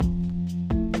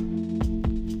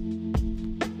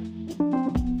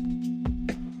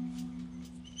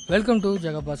Welcome to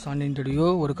ஜெகபாஸ் online studio.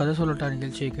 ஒரு கதை சொல்லட்டா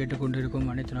நிகழ்ச்சியை கேட்டுக்கொண்டிருக்கும்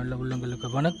அனைத்து நல்ல உள்ளங்களுக்கு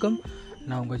வணக்கம்.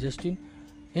 நான் உங்கள் ஜஸ்டின்.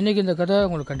 இன்றைக்கி இந்த கதை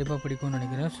உங்களுக்கு கண்டிப்பாக பிடிக்கும்னு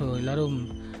நினைக்கிறேன். ஸோ எல்லோரும்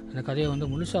அந்த கதையை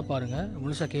முழுசாக பாருங்கள்,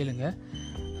 முழுசாக கேளுங்க.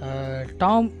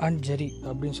 டாம் அண்ட் ஜெரி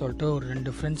அப்படின்னு சொல்லிட்டு ஒரு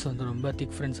 2 ஃப்ரெண்ட்ஸ் ரொம்ப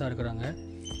திக் ஃப்ரெண்ட்ஸாக இருக்கிறாங்க.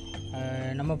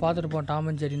 நம்ம பார்த்துருப்போம், டாம்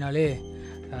அண்ட் ஜெரினாலே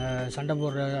சண்டை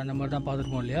போடுற அந்த மாதிரி தான்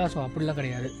பார்த்துருப்போம் இல்லையா? ஸோ அப்படிலாம்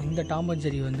கிடையாது. இந்த டாம் அண்ட்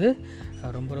ஜெரி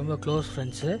ரொம்ப ரொம்ப க்ளோஸ்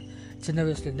ஃப்ரெண்ட்ஸு. சின்ன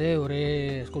வயசுலேருந்தே ஒரே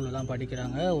ஸ்கூலில் தான்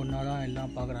படிக்கிறாங்க, ஒன்றா தான்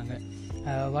எல்லாம் பார்க்குறாங்க.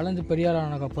 வளர்ந்து பெரியார்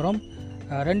ஆனதுக்கப்புறம்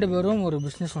 2 பேரும் ஒரு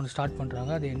பிஸ்னஸ் ஒன்று ஸ்டார்ட்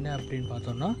பண்ணுறாங்க. அது என்ன அப்படின்னு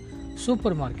பார்த்தோம்னா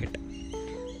சூப்பர்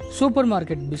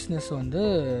மார்க்கெட் பிஸ்னஸ்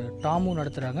டாமும்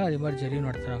நடத்துகிறாங்க, அதே மாதிரி ஜெரியும்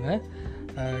நடத்துகிறாங்க.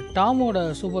 டாமோட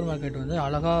சூப்பர் மார்க்கெட்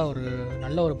அழகாக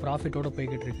நல்ல ஒரு ப்ராஃபிட்டோடு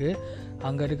போய்கிட்டு இருக்குது.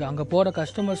 அங்கே போகிற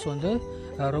கஸ்டமர்ஸ்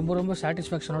ரொம்ப ரொம்ப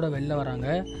சாட்டிஸ்ஃபேக்ஷனோட வெளில வராங்க.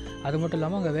 அது மட்டும்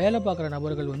இல்லாமல் அங்கே வேலை பார்க்குற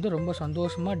நபர்கள் ரொம்ப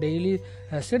சந்தோஷமாக டெய்லி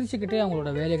சிரிச்சுக்கிட்டே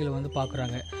அவங்களோட வேலைகளை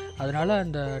பார்க்குறாங்க. அதனால்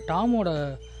அந்த டாமோட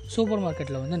சூப்பர்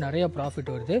மார்க்கெட்டில் நிறைய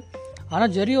ப்ராஃபிட் வருது.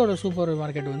 ஆனால் ஜெரியோட சூப்பர்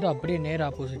மார்க்கெட் அப்படியே நேர்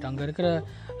ஆப்போசிட். அங்கே இருக்கிற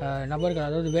நபர்கள்,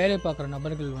 அதாவது வேலை பார்க்குற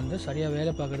நபர்கள் சரியாக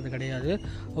வேலை பார்க்குறது கிடையாது.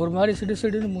 ஒரு மாதிரி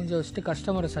சிடுன்னு மூஞ்ச வச்சுட்டு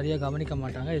கஸ்டமரை சரியாக கவனிக்க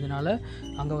மாட்டாங்க. இதனால்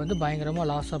அங்கே பயங்கரமாக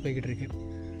லாஸாக போய்கிட்டு இருக்கு.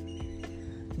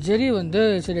 ஜெரி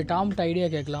சரி டாம்கிட்ட ஐடியா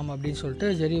கேட்கலாம் அப்படின்னு சொல்லிட்டு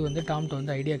ஜெரி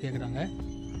டாம்கிட்ட ஐடியா கேட்குறாங்க.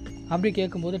 அப்படி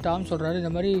கேட்கும்போது டாம் சொல்கிறாரு,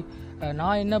 இந்த மாதிரி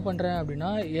நான் என்ன பண்ணுறேன் அப்படின்னா,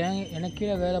 எனக்கு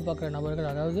கீழே வேலை பார்க்குற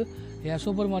நபர்கள், அதாவது என்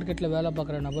சூப்பர் மார்க்கெட்டில் வேலை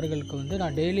பார்க்குற நபர்களுக்கு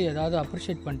நான் டெய்லி ஏதாவது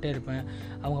அப்ரிஷியேட் பண்ணிட்டே இருப்பேன்.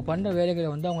 அவங்க பண்ணுற வேலைகளை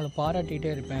அவங்கள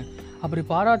பாராட்டிகிட்டே இருப்பேன். அப்படி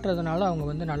பாராட்டுறதுனால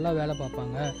அவங்க நல்லா வேலை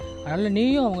பார்ப்பாங்க. அதனால்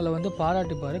நீயும் அவங்கள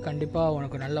பாராட்டிப்பார், கண்டிப்பாக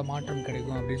உனக்கு நல்ல மாற்றம்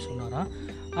கிடைக்கும் அப்படின்னு சொன்னாராம்.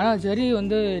 ஆனால் ஜெரி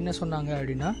என்ன சொன்னாங்க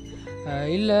அப்படின்னா,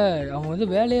 இல்லை அவங்க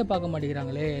வேலையே பார்க்க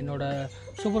மாட்டேங்கிறாங்களே, என்னோடய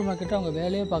சூப்பர் மார்க்கெட்டை அவங்க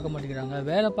வேலையே பார்க்க மாட்டேங்கிறாங்க,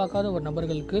 வேலை பார்க்காத ஒரு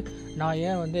நபர்களுக்கு நான்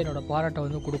ஏன் என்னோடய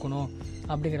பாராட்டை கொடுக்கணும்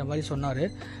அப்படிங்கிற மாதிரி சொன்னார்.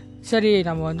 சரி,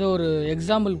 நம்ம ஒரு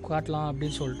எக்ஸாம்பிள் காட்டலாம்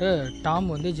அப்படின்னு சொல்லிட்டு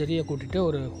டாம் ஜெரியை கூட்டிகிட்டு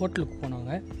ஒரு ஹோட்டலுக்கு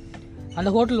போனாங்க. அந்த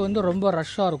ஹோட்டல் ரொம்ப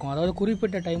ரஷ்ஷாக இருக்கும். அதாவது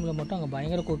குறிப்பிட்ட டைமில் மட்டும் அங்கே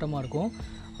பயங்கர கூட்டமாக இருக்கும்.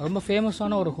 ரொம்ப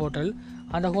ஃபேமஸான ஒரு ஹோட்டல்.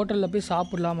 அந்த ஹோட்டலில் போய்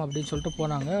சாப்பிட்லாம் அப்படின்னு சொல்லிட்டு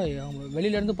போனாங்க.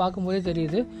 வெளியிலேருந்து பார்க்கும்போதே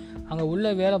தெரியுது, அங்கே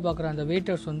உள்ளே வேலை பார்க்குற அந்த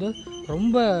வெயிட்டர்ஸ்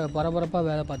ரொம்ப பரபரப்பாக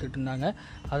வேலை பார்த்துட்டு இருந்தாங்க.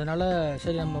 அதனால்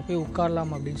சரி நம்ம போய்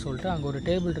உட்காரலாம் அப்படின்னு சொல்லிட்டு அங்கே ஒரு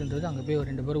டேபிள் இருந்தது. அங்கே போய் ஒரு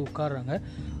 2 பேர் உட்காடுறாங்க.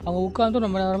 அவங்க உட்காந்து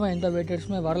ரொம்ப நேரமாக எந்த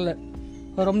வெயிட்டர்ஸுமே வரல.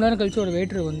 ரொம்ப நேரம் கழித்து ஒரு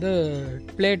வெயிட்டர்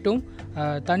பிளேட்டும்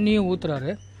தண்ணியும்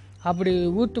ஊற்றுறாரு. அப்படி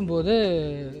ஊற்றும்போது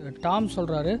டாம்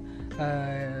சொல்கிறாரு,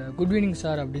 குட் ஈவினிங்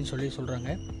சார் அப்படின்னு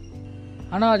சொல்கிறாங்க.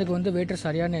 ஆனால் அதுக்கு வெயிட்டர்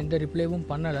சரியான எந்த ரிப்ளைவும்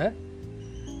பண்ணலை.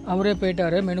 அவரே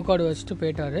போயிட்டார், மெனு கார்டு வச்சுட்டு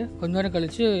போயிட்டார். கொஞ்ச நேரம்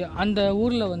கழித்து அந்த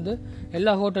ஊரில்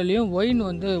எல்லா ஹோட்டல்லையும் ஒயின்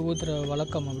ஊற்றுற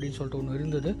வழக்கம் அப்படின்னு சொல்லிட்டு ஒன்று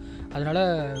இருந்தது. அதனால்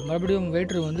மறுபடியும்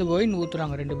வெயிட்டர் ஒயின்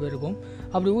ஊற்றுறாங்க 2 பேருக்கும்.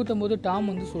 அப்படி ஊற்றும் போது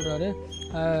டாம் சொல்கிறாரு,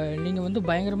 நீங்கள்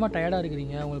பயங்கரமாக டயர்டாக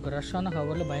இருக்கிறீங்க, உங்களுக்கு ரஷ்ஷான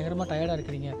ஹவரில் பயங்கரமாக டயர்டாக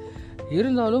இருக்கிறீங்க,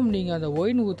 இருந்தாலும் நீங்கள் அந்த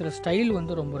ஒயின் ஊற்றுற ஸ்டைல்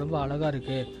ரொம்ப ரொம்ப அழகாக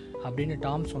இருக்குது அப்படின்னு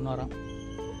டாம் சொன்னாராம்.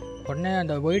 உடனே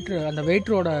அந்த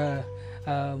வெயிட்டரோட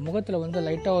முகத்தில்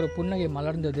லைட்டாக ஒரு புன்னகை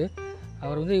மலர்ந்தது.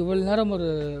 அவர் இவ்வளோ நேரம் ஒரு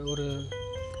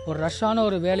ஒரு ரஷ்ஷான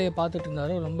ஒரு வேலையை பார்த்துட்டு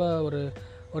இருந்தார். ரொம்ப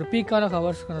ஒரு பீக்கான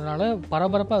ஹவர்ஸ்கிறதுனால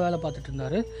பரபரப்பாக வேலை பார்த்துட்டு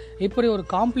இருந்தார். இப்படி ஒரு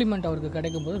காம்ப்ளிமெண்ட் அவருக்கு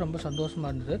கிடைக்கும்போது ரொம்ப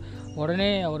சந்தோஷமாக இருந்தது. உடனே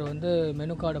அவர்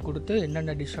மெனு கார்டை கொடுத்து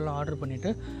என்னென்ன டிஷ்ஷெல்லாம் ஆர்டர்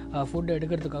பண்ணிவிட்டு ஃபுட்டு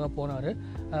எடுக்கிறதுக்காக போனார்.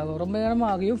 ரொம்ப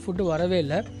நேரமாக ஆகியும் ஃபுட்டு வரவே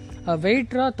இல்லை.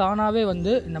 வெயிட்டராக தானாகவே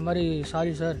இந்த மாதிரி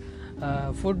சாரி சார்,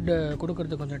 ஃபுட்டு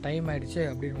கொடுக்கறதுக்கு கொஞ்சம் டைம் ஆகிடுச்சு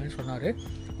அப்படின்னு மாதிரி சொன்னார்.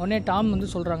 உடனே டாம்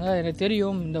சொல்கிறாங்க, எனக்கு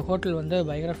தெரியும் இந்த ஹோட்டல்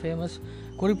பயங்கர ஃபேமஸ்,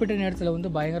 குறிப்பிட்ட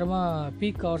நேரத்தில் பயங்கரமாக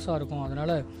பீக் ஹவர்ஸாக இருக்கும்,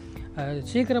 அதனால்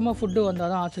சீக்கிரமாக ஃபுட்டு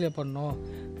வந்தால் தான் ஆச்சரியப்படணும்,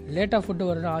 லேட்டாக ஃபுட்டு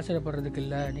வருதுன்னு ஆச்சரியப்படுறதுக்கு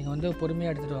இல்லை, நீங்கள்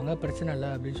பொறுமையாக எடுத்துகிட்டு வாங்க, பிரச்சனை இல்லை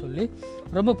அப்படின்னு சொல்லி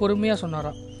ரொம்ப பொறுமையாக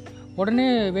சொன்னாராம். உடனே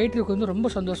வெயிட்டருக்கு ரொம்ப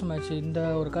சந்தோஷமாயிடுச்சு. இந்த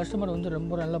ஒரு கஸ்டமர்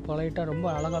ரொம்ப நல்லா பொலைட்டாக ரொம்ப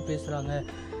அழகாக பேசுகிறாங்க,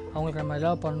 அவங்களுக்கு நம்ம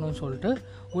எதாவது பண்ணணும்னு சொல்லிட்டு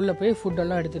உள்ளே போய்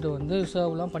ஃபுட்டெல்லாம் எடுத்துகிட்டு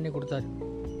சர்வ்லாம் பண்ணி கொடுத்தாரு.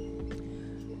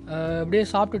 அப்படியே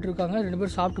சாப்பிட்டுட்டு இருக்காங்க. 2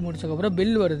 பேரும் சாப்பிட்டு முடிச்சதுக்கப்புறம்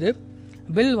பில் வருது.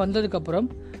 பில் வந்ததுக்கப்புறம்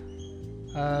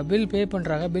பில் பே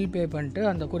பண்ணுறாங்க. பில் பே பண்ணிட்டு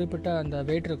அந்த குறிப்பிட்ட அந்த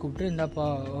வெயிட்டரை கூப்பிட்டு இந்தாப்பா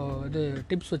இது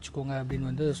டிப்ஸ் வச்சுக்கோங்க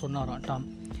அப்படின்னு சொன்னாராம் டாம்.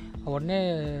 உடனே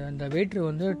அந்த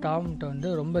வெயிட்ரு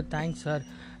டாம்கிட்ட ரொம்ப thanks sir,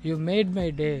 you made my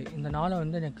day, இந்த நாளை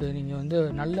எனக்கு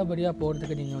நீங்கள் நல்லபடியாக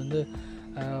போகிறதுக்கு நீங்கள்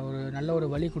ஒரு நல்ல ஒரு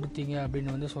வழி கொடுத்தீங்க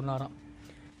அப்படின்னு சொன்னாராம்.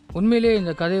 உண்மையிலே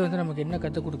இந்த கதை நமக்கு என்ன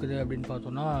கற்றுக் கொடுக்குது அப்படின்னு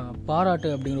பார்த்தோன்னா, பாராட்டு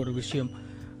அப்படிங்கிற ஒரு விஷயம்.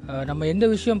 நம்ம எந்த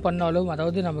விஷயம் பண்ணாலும்,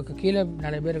 அதாவது நமக்கு கீழே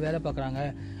நிறைய பேர் வேலை பார்க்குறாங்க,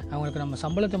 அவங்களுக்கு நம்ம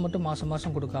சம்பளத்தை மட்டும் மாதம்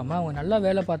மாதம் கொடுக்காம அவங்க நல்லா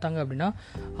வேலை பார்த்தாங்க அப்படின்னா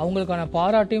அவங்களுக்கான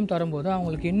பாராட்டையும் தரும்போது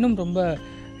அவங்களுக்கு இன்னும்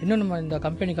நம்ம இந்த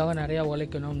கம்பெனிக்காக நிறையா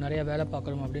உழைக்கணும், நிறையா வேலை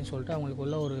பார்க்கணும் அப்படின்னு சொல்லிட்டு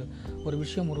அவங்களுக்குள்ள ஒரு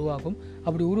விஷயம் உருவாகும்.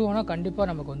 அப்படி உருவானா கண்டிப்பாக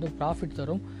நமக்கு ப்ராஃபிட்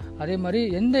தரும். அதே மாதிரி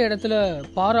எந்த இடத்துல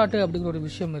பாராட்டு அப்படிங்கிற ஒரு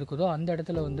விஷயம் இருக்குதோ அந்த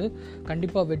இடத்துல வந்து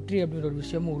கண்டிப்பாக வெற்றி அப்படிங்கிற ஒரு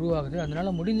விஷயமும் உருவாகுது. அதனால்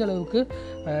முடிந்த அளவுக்கு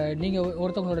நீங்கள்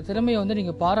ஒருத்தவங்களோட திறமையை வந்து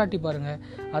நீங்கள் பாராட்டி பாருங்கள்.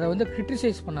 அதை வந்து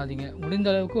கிரிட்டிசைஸ் பண்ணாதீங்க. முடிந்த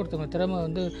அளவுக்கு ஒருத்தவங்க திறமை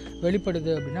வந்து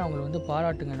வெளிப்படுது அப்படின்னா அவங்கள வந்து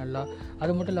பாராட்டுங்க நல்லா.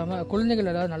 அது மட்டும் இல்லாமல்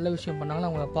குழந்தைகள் ஏதாவது நல்ல விஷயம் பண்ணாங்கன்னா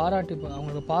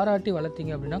அவங்களுக்கு பாராட்டி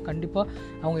வளர்த்தீங்க அப்படின்னா கண்டிப்பாக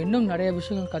அவங்க இன்னும் நிறைய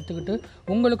விஷயங்கள் கற்றுக்கிட்டு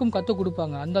உங்களுக்கும் கற்றுக்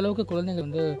கொடுப்பாங்க. அந்தளவுக்கு குழந்தைகள்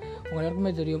வந்து உங்கள்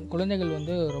எல்லாருக்குமே தெரியும், குழந்தைகள்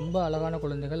வந்து ரொம்ப அழகான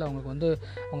குழந்தைகள். அவங்களுக்கு வந்து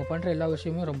அவங்க பண்ணுற எல்லா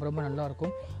விஷயமும் ரொம்ப ரொம்ப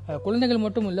நல்லாயிருக்கும். குழந்தைகள்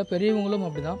மட்டும் இல்லை, பெரியவங்களும்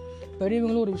அப்படி தான்.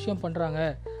 பெரியவங்களும் ஒரு விஷயம் பண்ணுறாங்க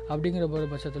அப்படிங்கிற ஒரு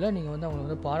பட்சத்தில் நீங்கள் வந்து அவங்களை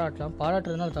வந்து பாராட்டலாம்.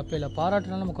 பாராட்டுறதுனால தப்பே இல்லை.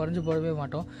 பாராட்டுறதுனால நம்ம குறைஞ்சி போடவே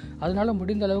மாட்டோம். அதனால்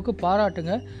முடிந்த அளவுக்கு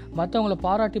பாராட்டுங்க, மற்றவங்கள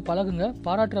பாராட்டி பழகுங்க.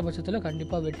 பாராட்டுற பட்சத்தில்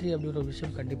கண்டிப்பாக வெற்றி அப்படிங்கிற ஒரு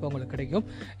விஷயம் கண்டிப்பாக உங்களுக்கு கிடைக்கும்.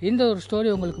 இந்த ஒரு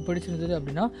ஸ்டோரி உங்களுக்கு பிடிச்சிருந்தது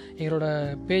அப்படின்னா எங்களோட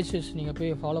பேஜஸ் நீங்கள்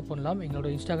போய் ஃபாலோ பண்ணலாம். எங்களோட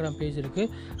இன்ஸ்டாகிராம் பேஜ் இருக்குது,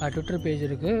 ட்விட்டர் பேஜ்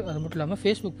இருக்குது, அது மட்டும் இல்லாமல்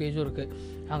ஃபேஸ்புக் பேஜும் இருக்குது.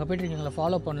 அங்கே போய்ட்டு நீங்கள் எங்களை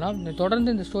ஃபாலோ பண்ணலாம்.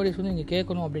 தொடர்ந்து இந்த ஸ்டோரிஸ் வந்து நீங்கள்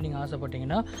கேட்கணும் அப்படின்னு நீங்கள்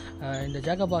ஆசைப்பட்டீங்கன்னா இந்த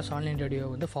ஜாகபாஸ் ஆன்லைன் ரேடியோ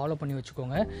வந்து ஃபாலோ பண்ணி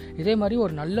வச்சுக்கோங்க. இதே மாதிரி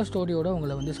ஒரு நல்ல ஸ்டோரியோடு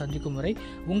உங்களை வந்து சந்திக்கும் வரை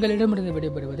உங்களிடமிருந்து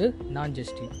விடைபெறுவது நான்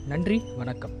ஜஸ்டின். நன்றி,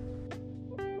 வணக்கம்.